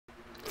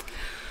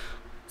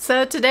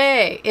So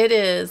today it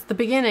is the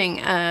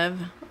beginning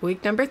of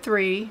week number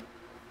 3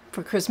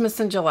 for Christmas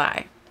in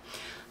July.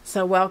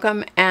 So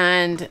welcome,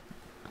 and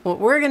what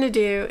we're going to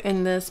do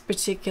in this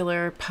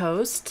particular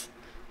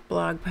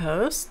blog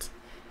post,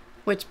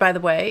 which by the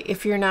way,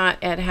 if you're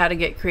not at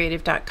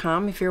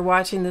HowToGetCreative.com, if you're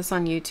watching this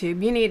on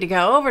YouTube, you need to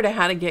go over to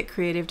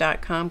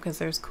HowToGetCreative.com because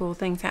there's cool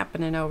things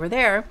happening over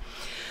there.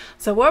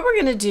 So what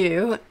we're going to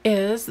do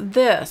is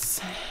this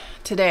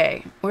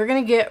today. We're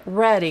going to get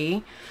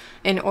ready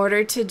in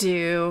order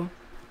to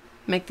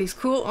make these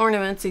cool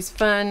ornaments, these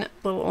fun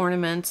little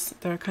ornaments.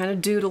 They're kind of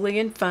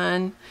doodly and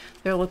fun.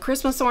 They're little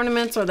Christmas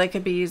ornaments, or they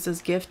could be used as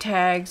gift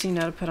tags, you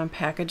know, to put on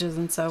packages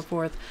and so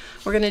forth.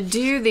 We're going to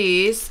do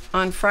these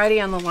on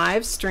Friday on the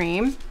live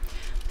stream,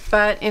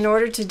 but in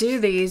order to do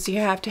these,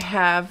 you have to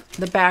have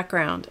the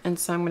background. And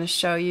so I'm going to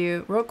show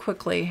you real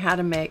quickly how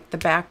to make the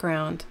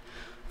background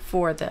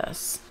for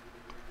this.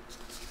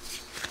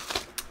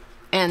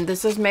 And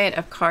this is made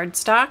of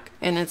cardstock,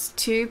 and it's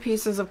 2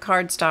 pieces of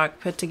cardstock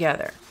put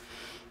together.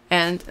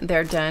 And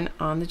they're done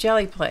on the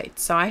Gelli Plate.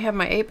 So I have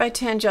my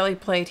 8x10 Gelli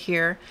Plate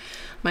here.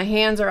 My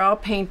hands are all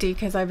painty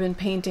because I've been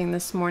painting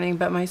this morning,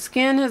 but my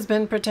skin has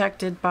been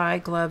protected by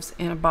gloves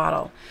in a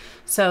bottle.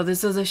 So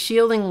this is a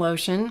shielding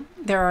lotion.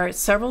 There are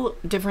several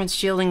different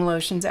shielding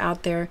lotions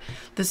out there.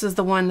 This is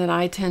the one that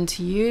I tend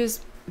to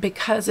use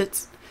because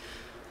it's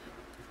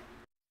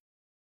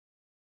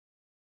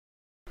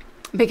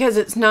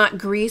not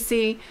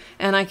greasy,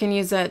 and I can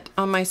use it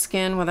on my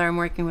skin whether I'm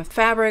working with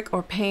fabric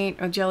or paint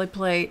or Gelli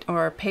Plate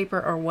or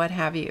paper or what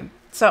have you.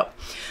 So,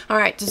 all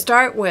right, to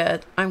start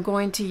with, I'm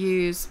going to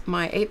use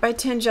my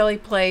 8x10 Gelli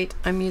Plate.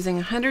 I'm using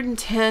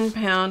 110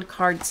 pound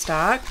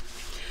cardstock.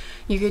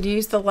 You could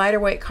use the lighter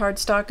weight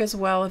cardstock as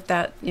well if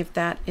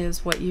that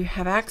is what you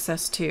have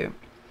access to.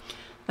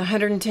 The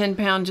 110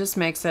 pound just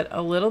makes it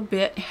a little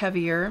bit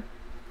heavier,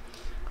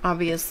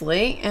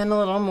 obviously, and a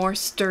little more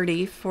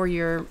sturdy for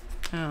your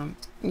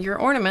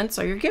ornaments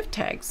or your gift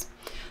tags.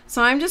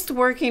 So I'm just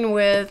working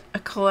with a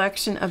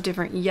collection of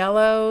different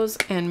yellows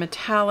and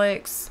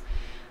metallics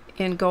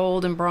and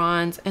gold and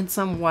bronze and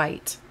some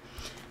white,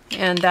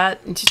 and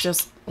that is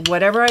just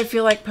whatever I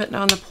feel like putting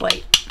on the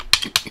plate.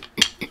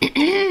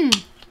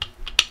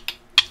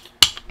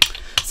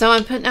 So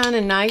I'm putting on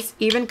a nice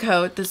even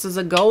coat. This is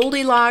a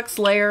Goldilocks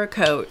layer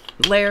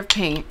of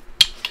paint.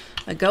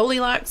 A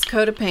Goldilocks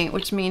coat of paint,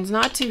 which means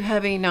not too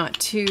heavy, not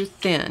too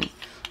thin.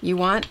 You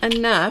want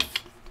enough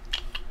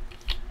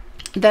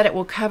that it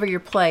will cover your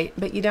plate,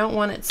 but you don't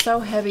want it so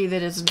heavy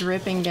that it's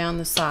dripping down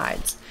the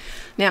sides.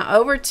 Now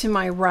over to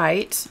my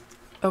right,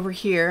 over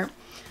here,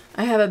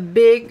 I have a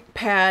big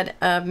pad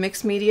of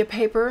mixed media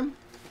paper,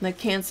 the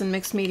Canson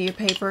mixed media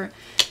paper,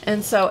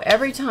 and so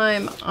every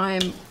time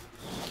I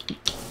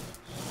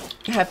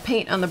have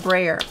paint on the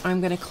brayer, I'm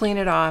going to clean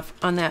it off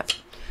on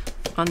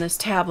this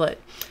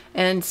tablet.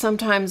 And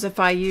sometimes if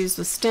I use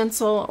a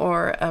stencil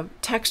or a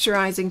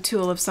texturizing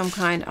tool of some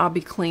kind, I'll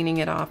be cleaning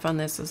it off on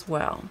this as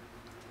well.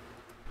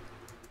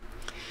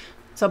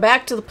 So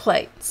back to the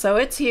plate. So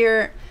it's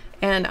here,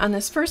 and on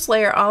this first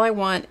layer, all I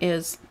want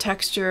is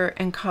texture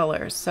and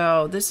color.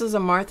 So this is a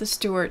Martha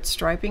Stewart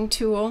striping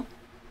tool.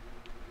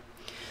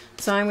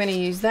 So I'm going to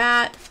use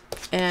that,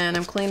 and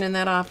I'm cleaning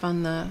that off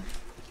on the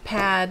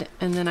pad,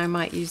 and then I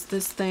might use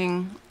this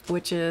thing,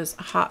 which is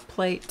a hot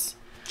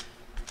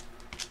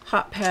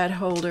pad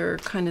holder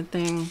kind of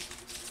thing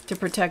to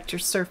protect your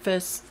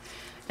surface,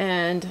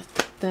 and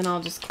then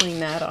I'll just clean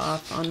that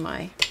off on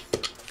my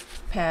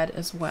pad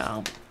as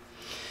well.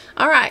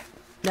 All right,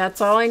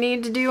 that's all I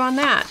need to do on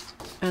that,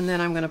 and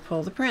then I'm going to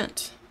pull the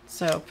print.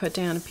 So put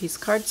down a piece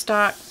of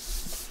cardstock,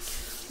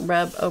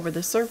 rub over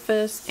the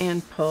surface,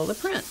 and pull the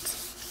print.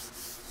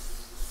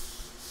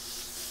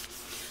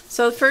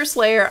 So the first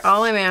layer,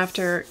 all I'm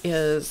after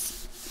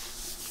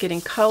is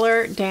getting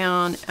color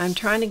down. I'm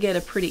trying to get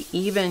a pretty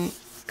even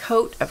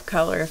coat of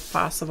color if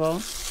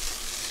possible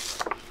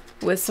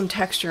with some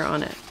texture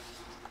on it.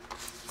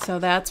 So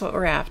that's what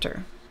we're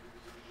after.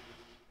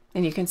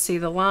 And you can see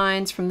the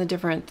lines from the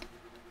different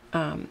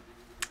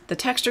the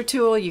texture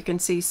tool. You can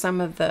see some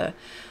of the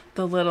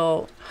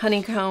little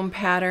honeycomb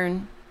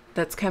pattern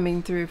that's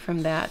coming through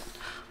from that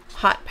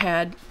hot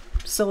pad,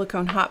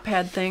 silicone hot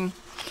pad thing.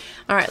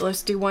 All right,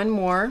 let's do one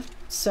more.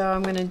 So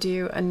I'm going to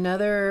do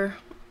another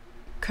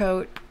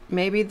coat.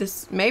 Maybe the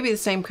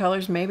same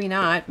colors, maybe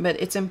not, but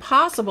it's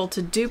impossible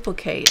to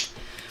duplicate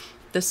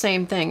the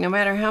same thing. No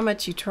matter how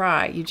much you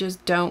try, you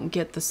just don't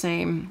get the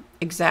same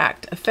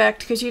exact effect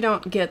because you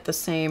don't get the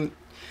same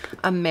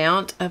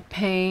amount of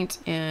paint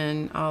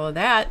and all of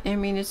that. I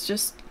mean,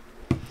 it's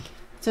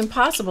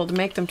impossible to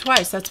make them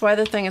twice. That's why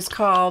the thing is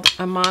called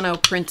a mono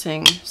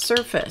printing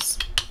surface,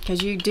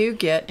 because you do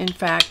get, in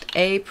fact,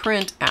 a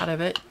print out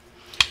of it.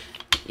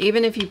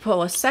 Even if you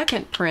pull a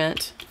second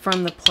print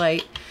from the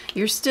plate,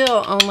 you're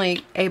still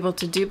only able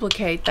to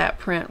duplicate that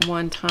print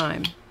one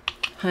time,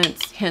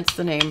 hence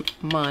the name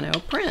mono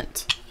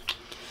print.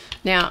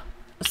 Now,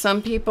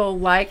 some people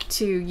like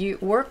to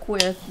work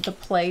with the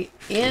plate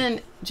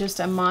in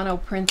just a mono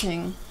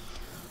printing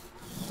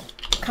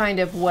kind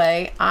of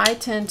way, I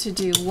tend to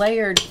do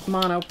layered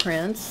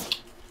monoprints.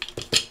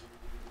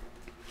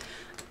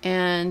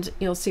 And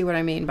you'll see what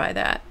I mean by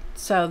that.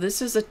 So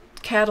this is a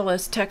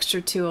Catalyst texture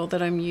tool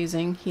that I'm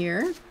using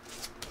here.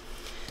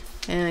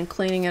 And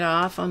cleaning it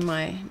off on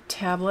my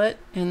tablet.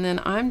 And then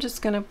I'm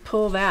just going to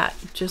pull that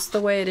just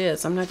the way it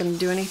is. I'm not going to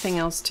do anything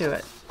else to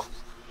it.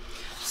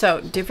 So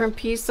different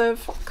piece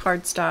of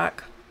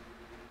cardstock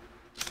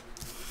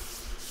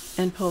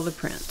and pull the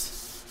print.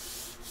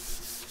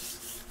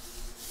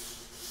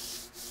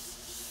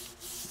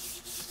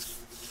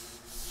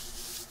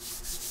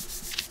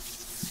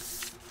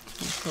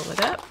 Pull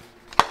it up,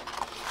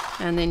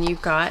 and then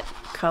you've got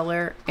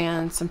color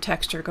and some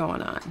texture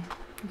going on.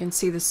 You can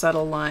see the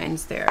subtle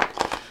lines there.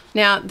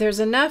 Now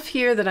there's enough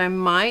here that I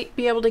might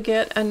be able to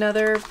get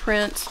another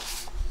print.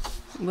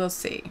 We'll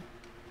see.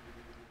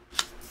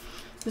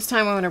 This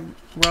time I'm going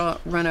to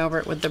run over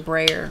it with the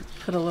brayer,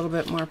 put a little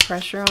bit more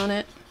pressure on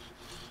it.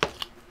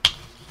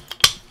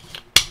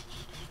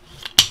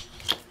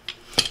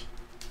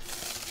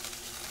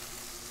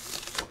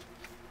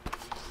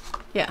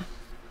 Yeah,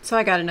 so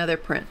I got another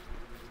print.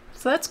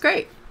 So that's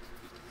great.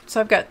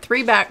 So I've got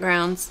 3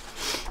 backgrounds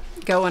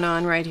going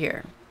on right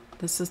here.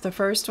 This is the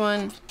first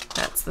one,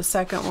 that's the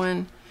second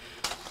one,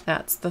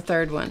 that's the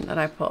third one that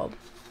I pulled.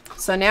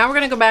 So now we're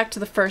going to go back to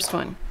the first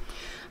one.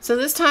 So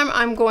this time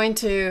I'm going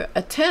to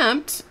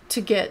attempt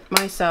to get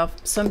myself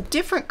some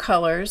different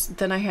colors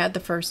than I had the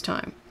first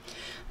time.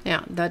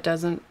 Now that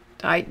doesn't,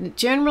 I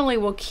generally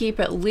will keep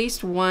at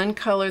least one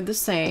color the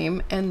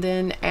same and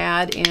then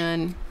add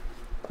in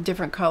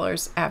different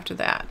colors after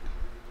that.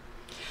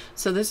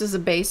 So this is a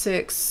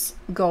basics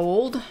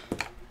gold,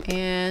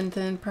 and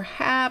then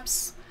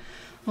perhaps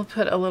we'll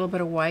put a little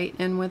bit of white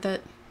in with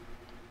it.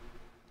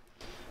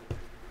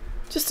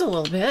 Just a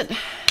little bit,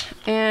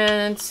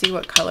 and see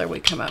what color we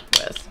come up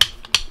with.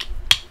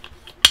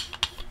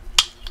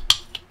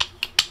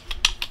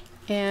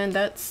 And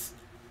that's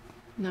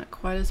not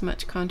quite as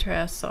much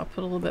contrast, so I'll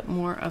put a little bit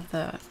more of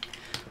the,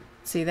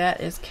 see,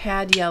 that is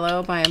Cad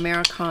Yellow by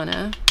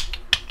Americana.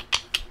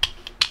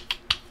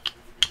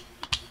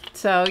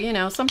 So, you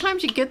know,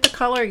 sometimes you get the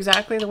color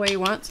exactly the way you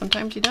want,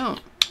 sometimes you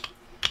don't.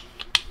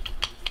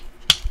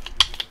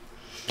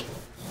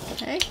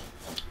 Okay.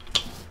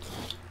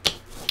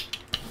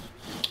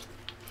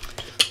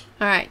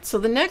 All right, so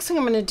the next thing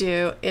I'm going to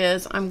do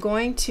is I'm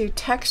going to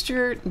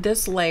texture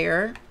this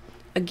layer,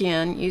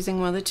 again, using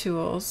one of the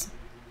tools.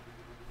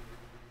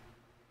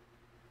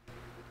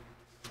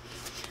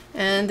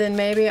 And then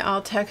maybe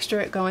I'll texture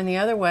it going the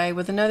other way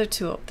with another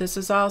tool. This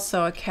is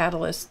also a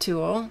Catalyst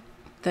tool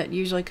that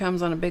usually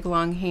comes on a big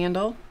long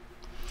handle,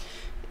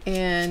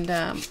 and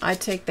I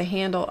take the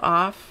handle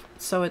off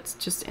so it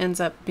just ends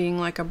up being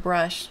like a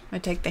brush. I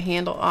take the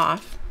handle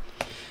off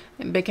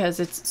because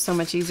it's so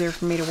much easier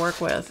for me to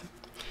work with.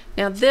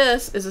 Now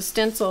this is a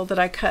stencil that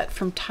I cut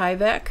from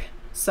Tyvek,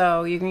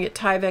 so you can get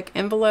Tyvek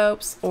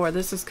envelopes, or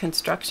this is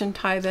construction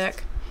Tyvek,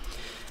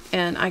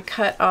 and I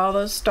cut all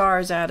those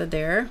stars out of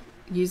there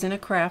using a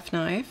craft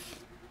knife.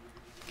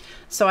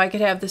 So I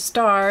could have the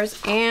stars,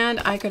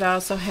 and I could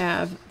also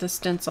have the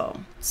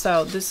stencil.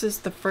 So this is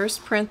the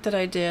first print that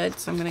I did,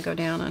 so I'm going to go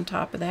down on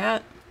top of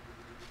that.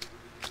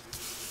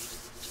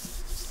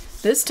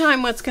 This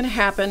time what's going to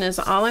happen is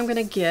all I'm going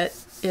to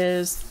get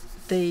is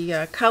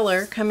the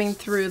color coming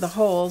through the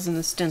holes in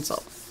the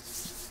stencil.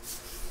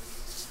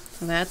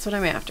 So that's what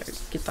I'm after.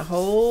 Get the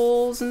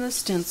holes in the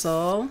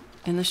stencil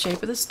in the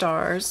shape of the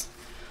stars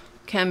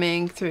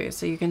coming through,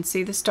 so you can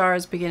see the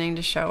stars beginning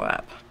to show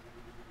up.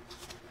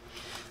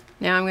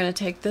 Now I'm going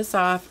to take this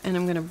off, and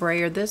I'm going to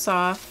brayer this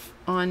off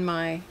on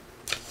my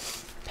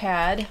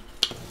pad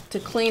to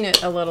clean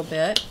it a little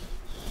bit.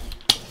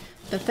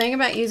 The thing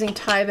about using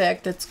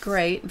Tyvek that's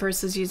great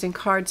versus using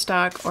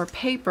cardstock or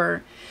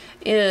paper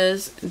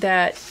is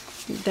that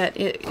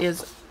it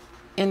is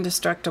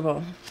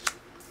indestructible.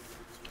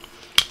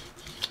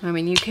 I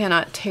mean, you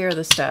cannot tear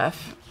the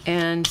stuff,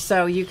 and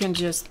so you can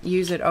just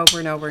use it over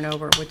and over and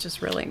over, which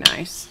is really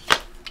nice.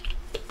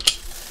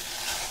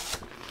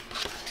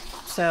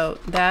 So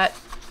that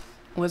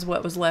was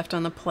what was left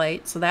on the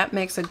plate. So that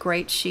makes a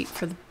great sheet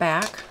for the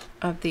back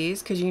of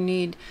these, because you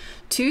need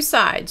 2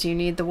 sides. You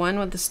need the one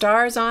with the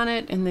stars on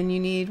it, and then you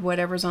need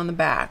whatever's on the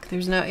back.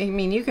 There's no, I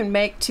mean, you can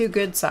make 2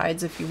 good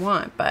sides if you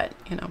want, but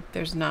you know,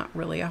 there's not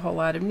really a whole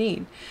lot of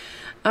need.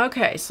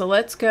 Okay, so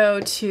let's go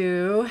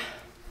to,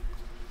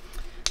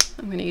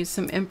 I'm going to use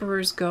some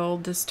Emperor's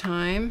Gold this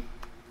time.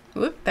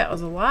 Whoop, that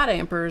was a lot of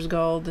Emperor's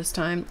Gold this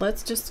time.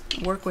 Let's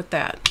just work with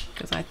that,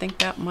 because I think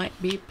that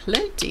might be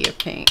plenty of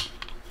paint.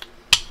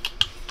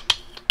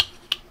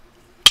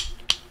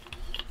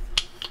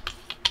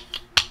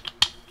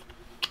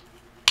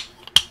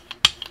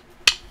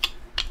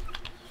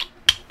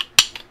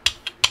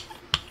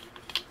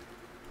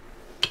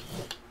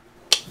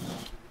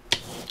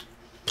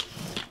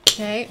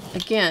 Okay,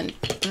 again,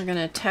 we're going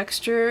to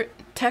texture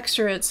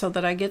it so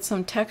that I get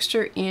some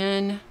texture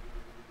in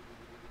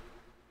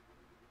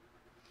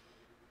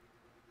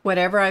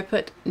whatever I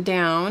put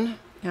down.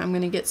 Now I'm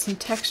going to get some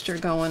texture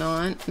going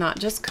on, not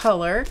just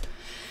color.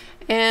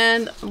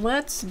 And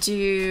let's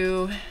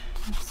see,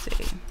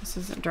 this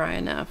isn't dry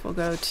enough. We'll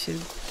go to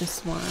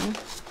this one.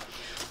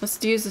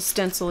 Let's use the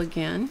stencil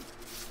again.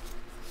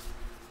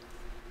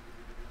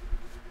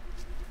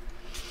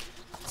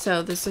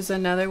 So this is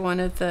another one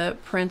of the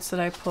prints that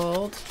I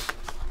pulled.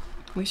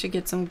 We should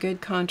get some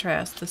good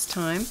contrast this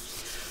time.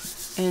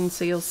 And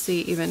so you'll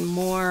see even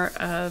more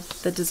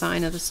of the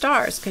design of the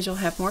stars because you'll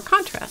have more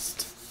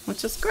contrast,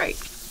 which is great.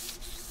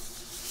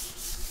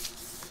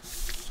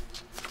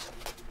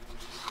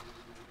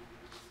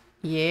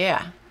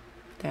 Yeah,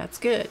 that's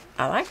good.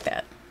 I like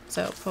that.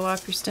 So pull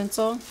off your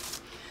stencil,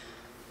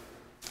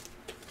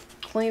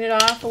 clean it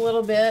off a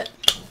little bit.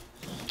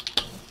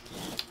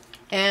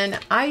 And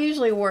I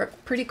usually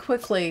work pretty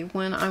quickly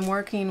when I'm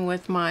working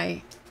with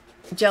my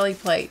Gelli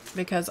Plate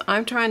because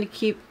I'm trying to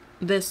keep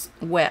this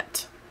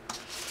wet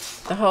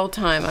the whole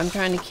time. I'm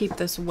trying to keep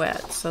this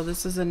wet. So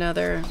this is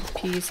another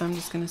piece. I'm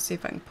just going to see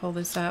if I can pull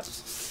this up.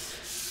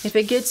 If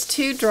it gets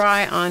too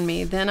dry on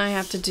me, then I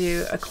have to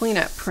do a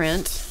cleanup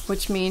print,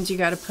 which means you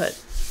got to put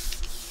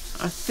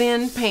a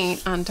thin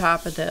paint on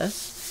top of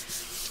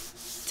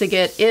this to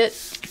get it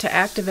to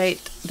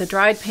activate the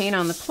dried paint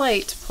on the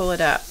plate to pull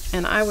it up.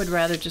 And I would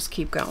rather just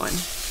keep going.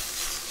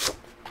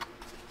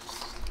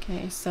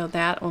 Okay, so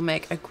that will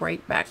make a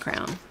great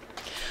background.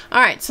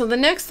 Alright, so the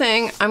next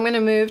thing, I'm going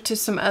to move to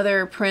some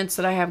other prints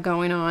that I have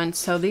going on.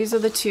 So these are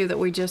the two that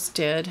we just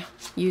did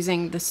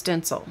using the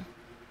stencil.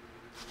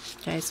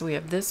 Okay, so we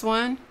have this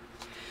one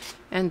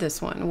and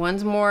this one.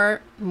 One's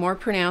more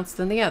pronounced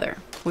than the other,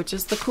 which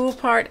is the cool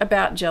part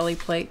about Gelli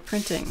Plate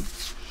printing.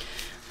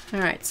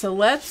 Alright, so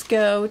let's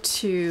go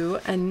to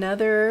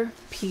another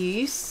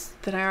piece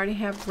that I already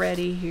have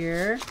ready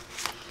here.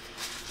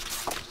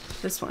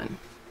 This one.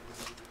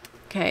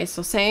 Okay,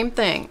 so same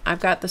thing.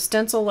 I've got the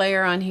stencil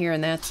layer on here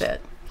and that's it.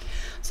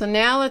 So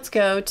now let's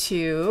go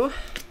to,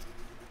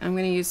 I'm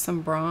going to use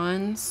some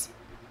bronze.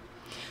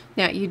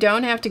 Now you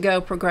don't have to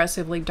go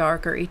progressively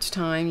darker each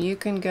time. You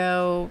can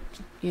go,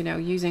 you know,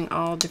 using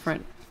all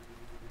different,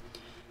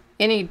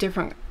 any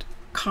different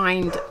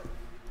kind,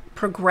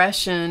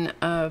 progression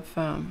of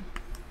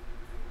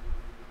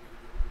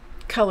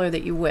color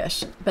that you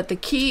wish. But the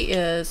key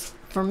is,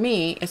 for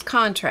me, is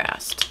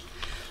contrast.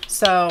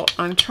 So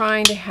I'm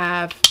trying to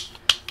have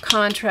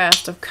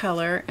contrast of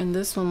color, and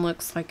this one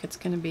looks like it's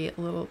going to be a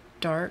little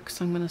dark,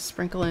 so I'm going to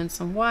sprinkle in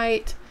some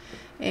white,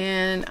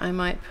 and I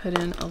might put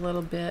in a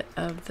little bit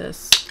of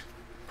this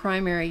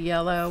primary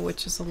yellow,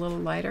 which is a little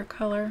lighter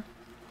color,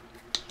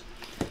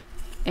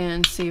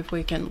 and see if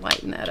we can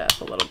lighten that up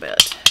a little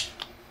bit.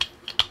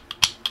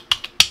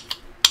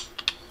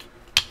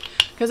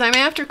 Because I'm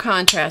after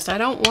contrast. I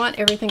don't want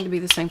everything to be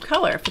the same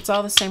color. If it's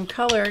all the same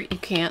color, you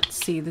can't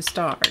see the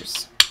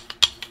stars.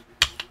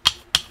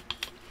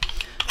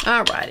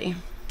 Alrighty.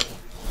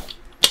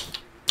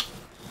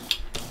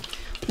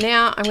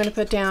 Now I'm going to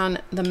put down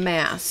the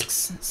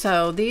masks.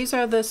 So these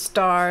are the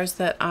stars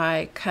that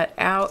I cut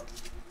out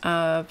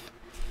of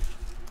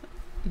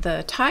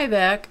the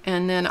Tyvek,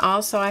 and then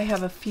also I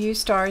have a few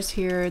stars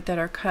here that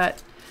are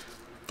cut,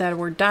 that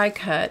were die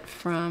cut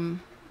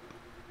from,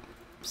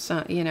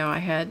 so you know, I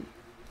had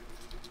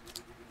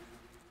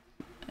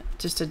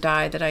just a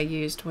die that I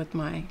used with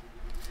my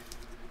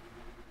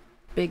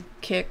Big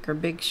Kick or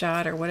Big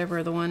Shot or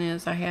whatever the one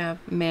is. I have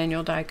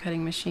manual die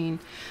cutting machine.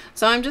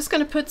 So I'm just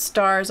going to put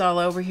stars all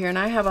over here, and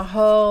I have a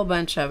whole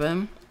bunch of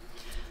them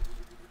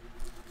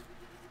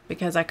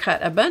because I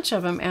cut a bunch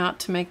of them out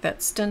to make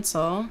that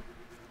stencil.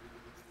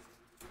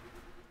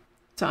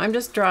 So I'm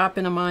just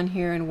dropping them on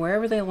here, and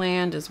wherever they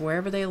land is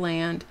wherever they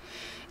land.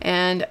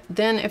 And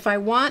then if I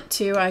want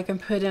to, I can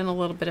put in a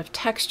little bit of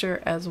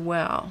texture as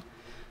well.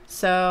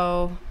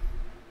 So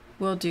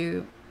we'll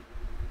do,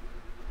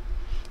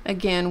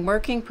 again,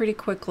 working pretty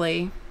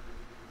quickly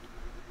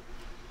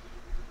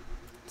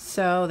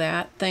so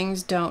that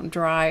things don't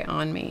dry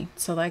on me,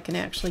 so that I can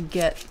actually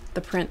get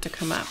the print to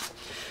come up.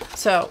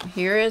 So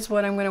here is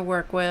what I'm going to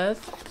work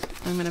with.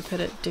 I'm going to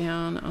put it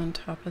down on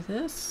top of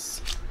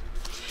this.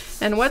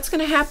 And what's going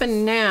to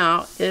happen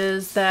now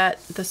is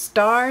that the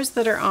stars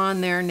that are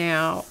on there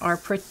now are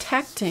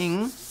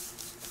protecting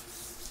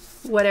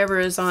whatever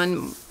is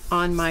on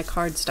my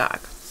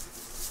cardstock.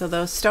 So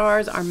those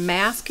stars are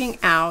masking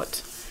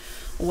out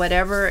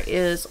whatever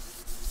is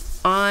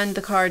on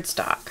the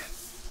cardstock,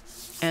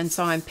 and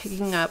so I'm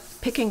picking up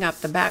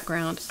the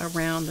background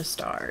around the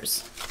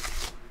stars.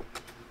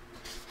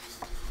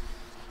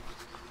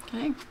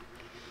 Okay,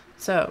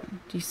 so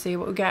do you see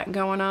what we got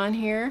going on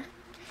here?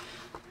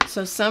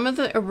 So some of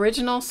the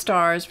original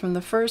stars from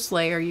the first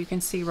layer you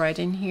can see right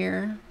in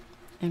here,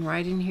 and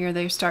right in here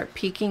they start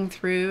peeking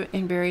through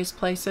in various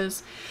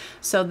places.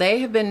 So they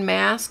have been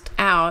masked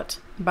out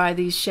by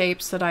these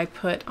shapes that I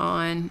put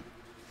on,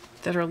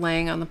 that are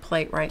laying on the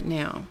plate right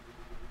now.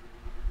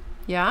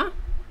 Yeah?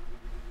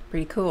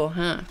 Pretty cool,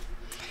 huh?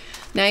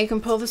 Now you can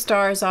pull the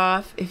stars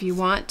off. If you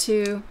want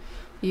to,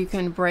 you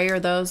can brayer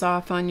those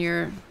off on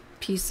your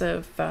piece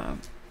of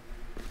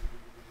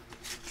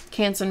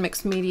Canson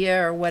mixed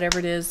media or whatever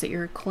it is that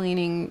you're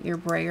cleaning your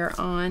brayer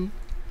on.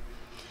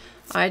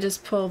 I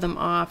just pull them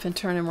off and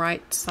turn them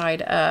right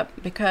side up,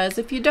 because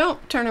if you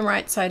don't turn them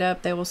right side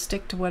up, they will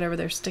stick to whatever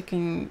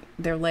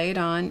they're laid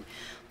on.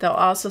 They'll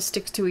also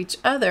stick to each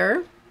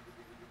other.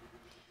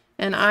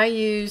 And I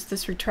use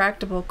this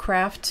retractable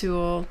craft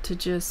tool to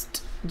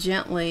just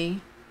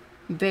gently,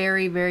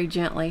 very, very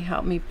gently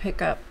help me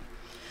pick up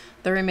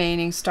the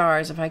remaining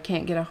stars if I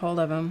can't get a hold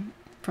of them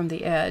from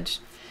the edge.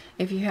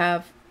 If you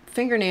have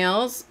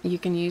fingernails, you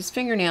can use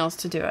fingernails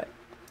to do it.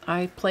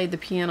 I played the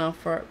piano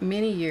for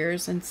many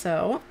years, and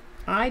so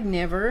I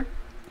never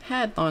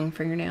had long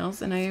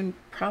fingernails, and I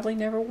probably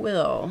never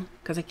will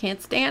because I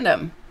can't stand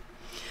them.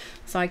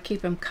 So I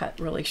keep them cut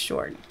really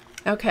short.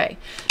 Okay,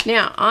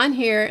 now on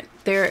here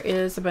there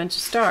is a bunch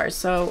of stars,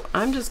 so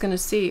I'm just going to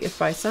see if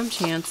by some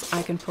chance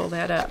I can pull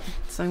that up.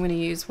 So I'm going to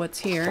use what's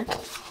here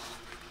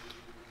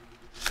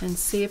and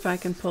see if I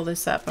can pull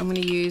this up. I'm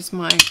going to use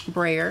my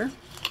brayer.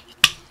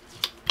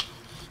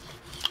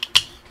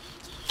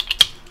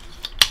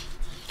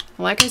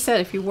 Like I said,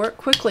 if you work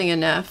quickly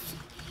enough,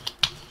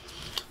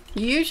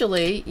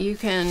 usually you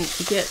can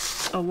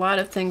get a lot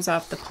of things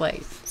off the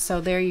plate.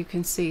 So there you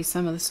can see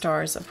some of the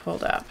stars I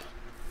pulled up.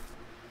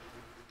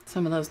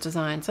 Some of those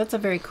designs. That's a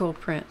very cool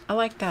print. I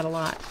like that a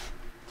lot.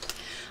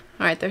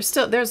 All right,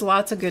 there's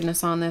lots of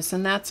goodness on this,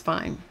 and that's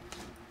fine.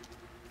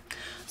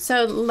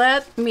 So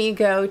let me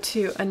go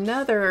to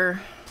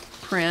another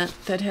print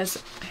that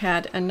has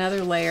had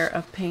another layer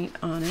of paint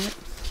on it.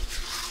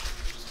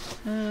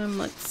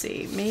 Let's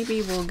see,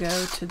 maybe we'll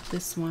go to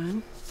this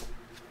one.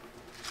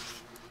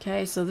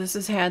 Okay, so this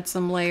has had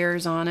some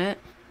layers on it.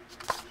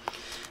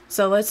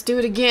 So let's do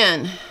it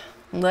again.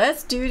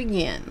 Let's do it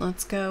again.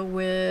 Let's go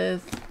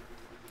with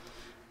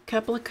a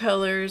couple of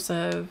colors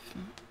of,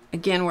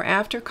 again, we're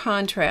after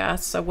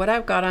contrast. So what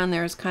I've got on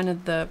there is kind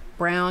of the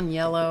brown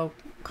yellow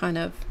kind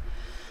of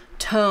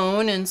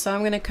tone, and so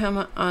I'm going to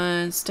come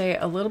on, stay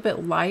a little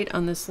bit light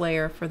on this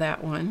layer for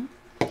that one.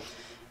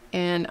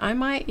 And I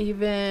might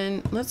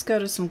even, let's go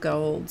to some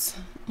golds.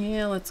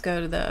 Yeah, let's go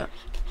to the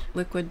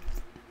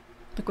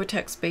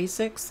Liquitex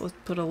Basics. Let's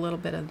put a little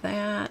bit of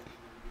that.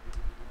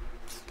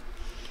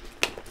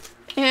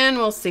 And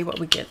we'll see what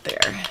we get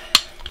there.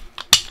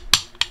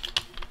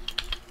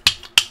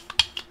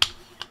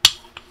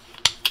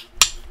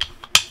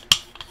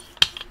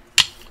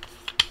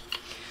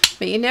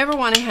 But you never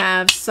want to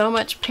have so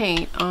much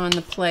paint on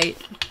the plate.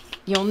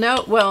 You'll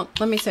know, well,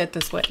 let me say it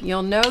this way.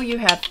 You'll know you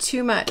have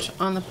too much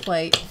on the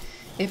plate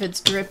if it's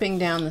dripping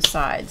down the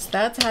sides.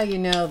 That's how you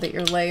know that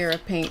your layer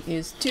of paint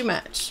is too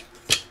much.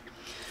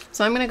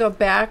 So I'm going to go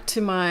back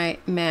to my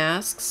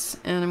masks,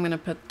 and I'm going to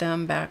put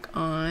them back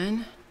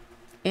on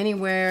any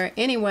way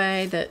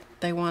that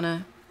they want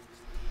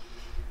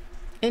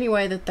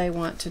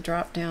to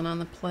drop down on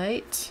the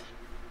plate.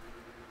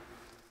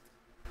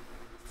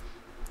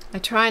 I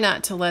try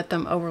not to let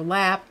them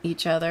overlap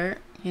each other,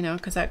 you know,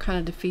 because that kind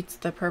of defeats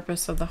the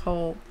purpose of the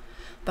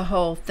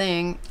whole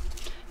thing.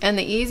 And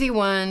the easy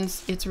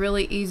ones, it's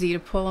really easy to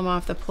pull them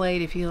off the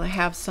plate. If you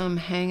have some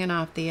hanging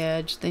off the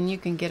edge, then you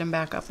can get them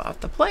back up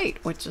off the plate,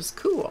 which is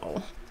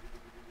cool.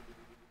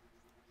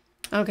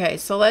 Okay,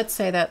 so let's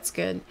say that's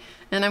good.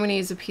 And I'm going to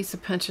use a piece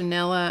of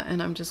punchinella,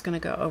 and I'm just going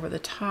to go over the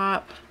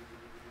top,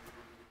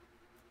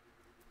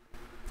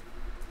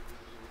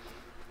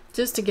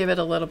 just to give it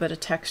a little bit of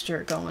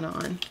texture going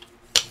on.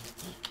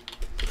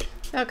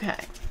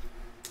 Okay.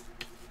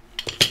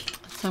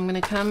 So I'm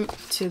going to come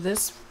to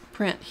this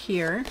print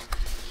here,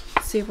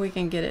 see if we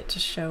can get it to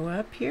show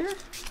up here.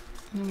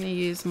 I'm going to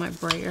use my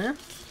brayer.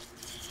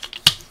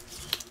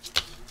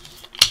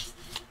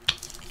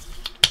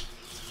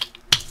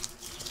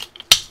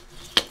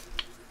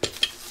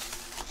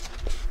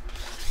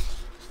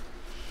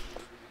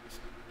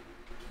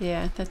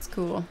 Yeah, that's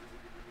cool.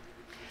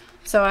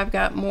 So I've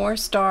got more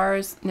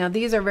stars. Now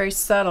these are very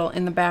subtle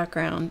in the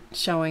background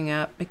showing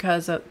up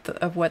because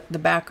of what the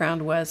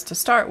background was to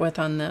start with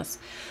on this.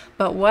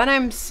 But what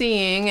I'm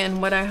seeing,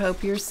 and what I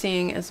hope you're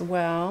seeing as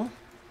well,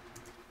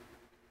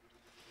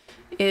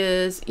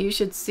 is you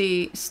should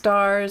see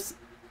stars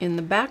in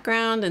the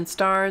background and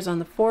stars on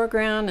the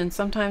foreground, and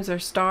sometimes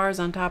there's stars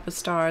on top of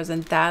stars,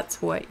 and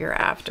that's what you're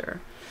after.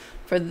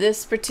 For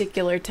this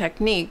particular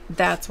technique,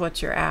 that's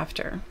what you're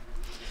after.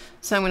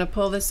 So I'm going to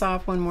pull this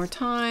off one more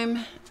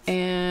time,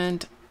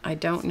 and I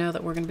don't know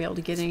that we're going to be able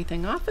to get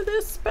anything off of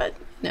this, but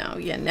no,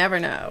 you never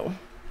know.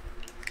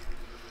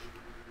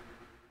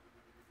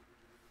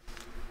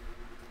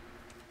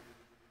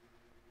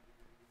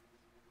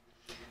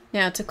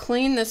 Now to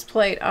clean this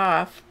plate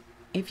off,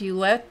 if you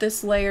let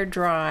this layer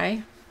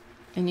dry,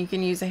 and you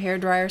can use a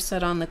hairdryer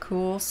set on the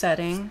cool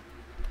setting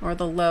or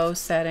the low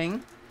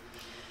setting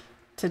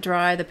to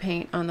dry the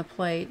paint on the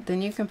plate,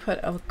 then you can put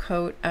a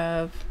coat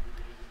of,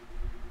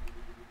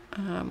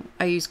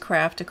 I use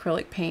craft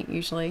acrylic paint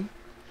usually,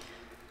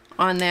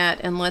 on that,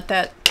 and let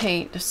that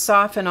paint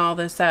soften all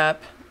this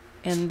up,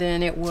 and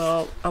then it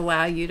will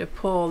allow you to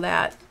pull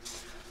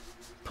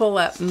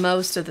up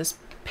most of this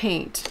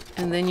paint,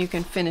 and then you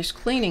can finish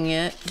cleaning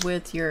it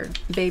with your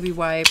baby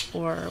wipe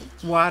or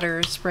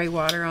water, spray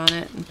water on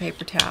it, and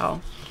paper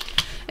towel.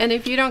 And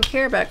if you don't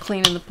care about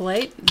cleaning the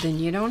plate, then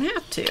you don't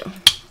have to.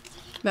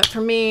 But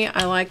for me,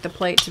 I like the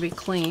plate to be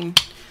clean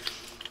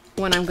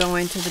when I'm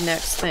going to the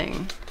next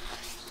thing.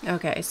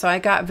 Okay, so I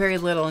got very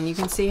little, and you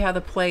can see how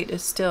the plate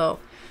is still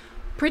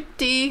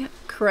pretty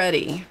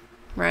cruddy,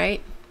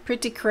 right?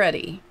 Pretty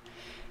cruddy.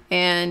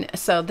 And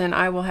so then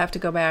I will have to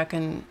go back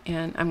and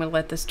I'm going to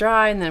let this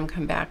dry, and then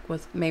come back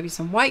with maybe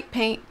some white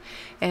paint,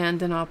 and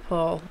then I'll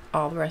pull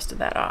all the rest of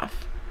that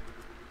off.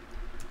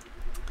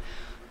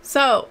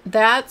 So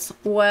that's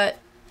what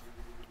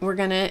where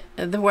I'm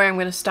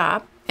going to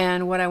stop,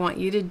 and what I want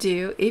you to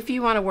do if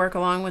you want to work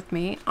along with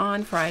me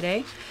on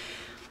Friday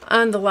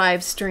on the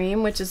live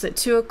stream, which is at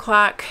 2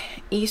 o'clock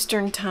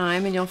Eastern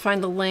time, and you'll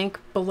find the link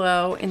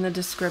below in the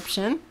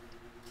description.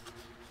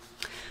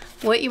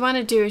 What you want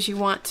to do is you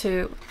want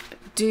to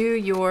do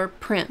your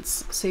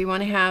prints. So you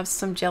want to have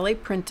some jelly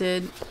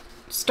printed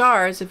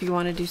stars if you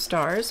want to do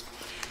stars.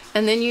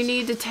 And then you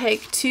need to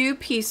take 2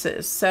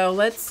 pieces. So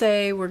let's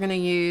say we're going to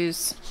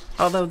use,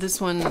 although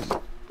this one,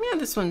 yeah,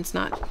 this one's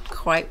not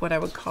quite what I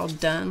would call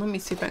done. Let me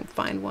see if I can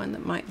find one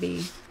that might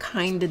be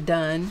kind of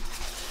done.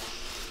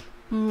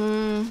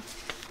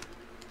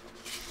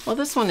 Well,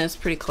 this one is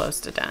pretty close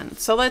to done.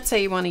 So let's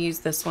say you want to use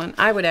this one.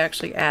 I would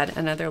actually add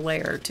another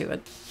layer to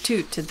it,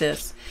 to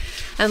this.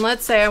 And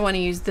let's say I want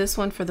to use this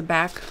one for the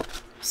back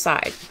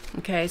side.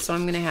 Okay, so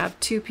I'm going to have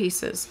 2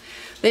 pieces.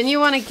 Then you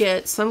want to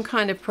get some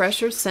kind of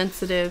pressure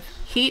sensitive,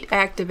 heat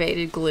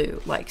activated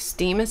glue like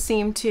Steam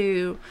Seam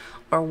 2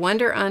 or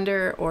Wonder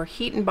Under or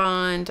Heat and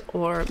Bond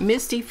or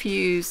Misty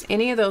Fuse,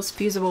 any of those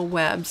fusible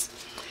webs.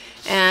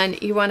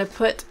 And you want to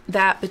put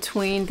that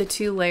between the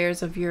 2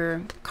 layers of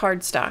your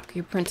cardstock,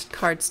 your printed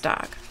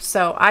cardstock.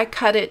 So I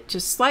cut it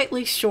just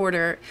slightly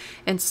shorter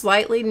and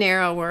slightly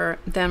narrower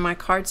than my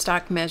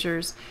cardstock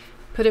measures.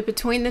 Put it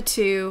between the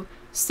 2,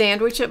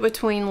 sandwich it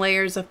between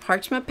layers of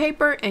parchment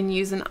paper, and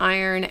use an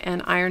iron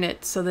and iron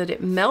it so that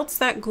it melts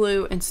that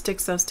glue and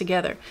sticks those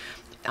together.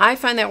 I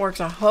find that works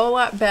a whole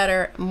lot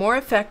better, more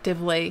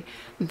effectively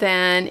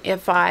than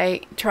if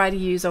I try to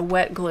use a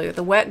wet glue.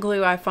 The wet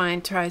glue, I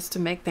find, tries to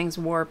make things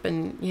warp,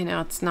 and you know,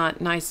 it's not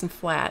nice and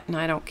flat, and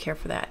I don't care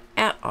for that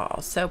at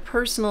all. So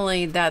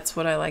personally, that's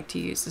what I like to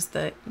use, is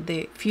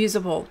the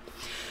fusible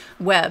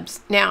webs.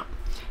 Now,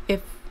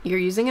 if you're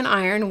using an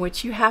iron,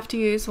 which you have to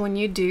use when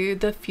you do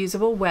the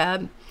fusible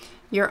web,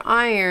 your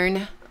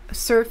iron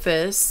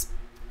surface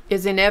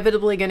is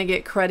inevitably going to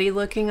get cruddy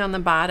looking on the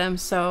bottom.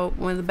 So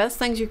one of the best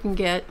things you can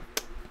get,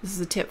 this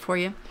is a tip for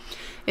you,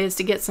 is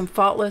to get some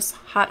faultless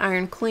hot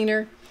iron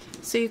cleaner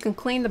so you can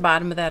clean the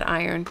bottom of that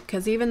iron,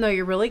 because even though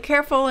you're really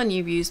careful and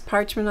you've used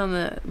parchment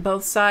on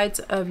both sides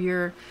of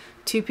your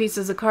 2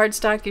 pieces of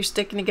cardstock you're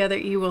sticking together,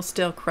 you will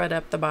still crud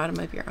up the bottom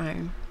of your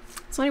iron.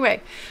 So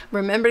anyway,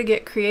 remember to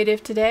get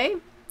creative today.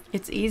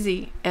 It's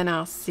easy, and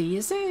I'll see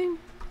you soon.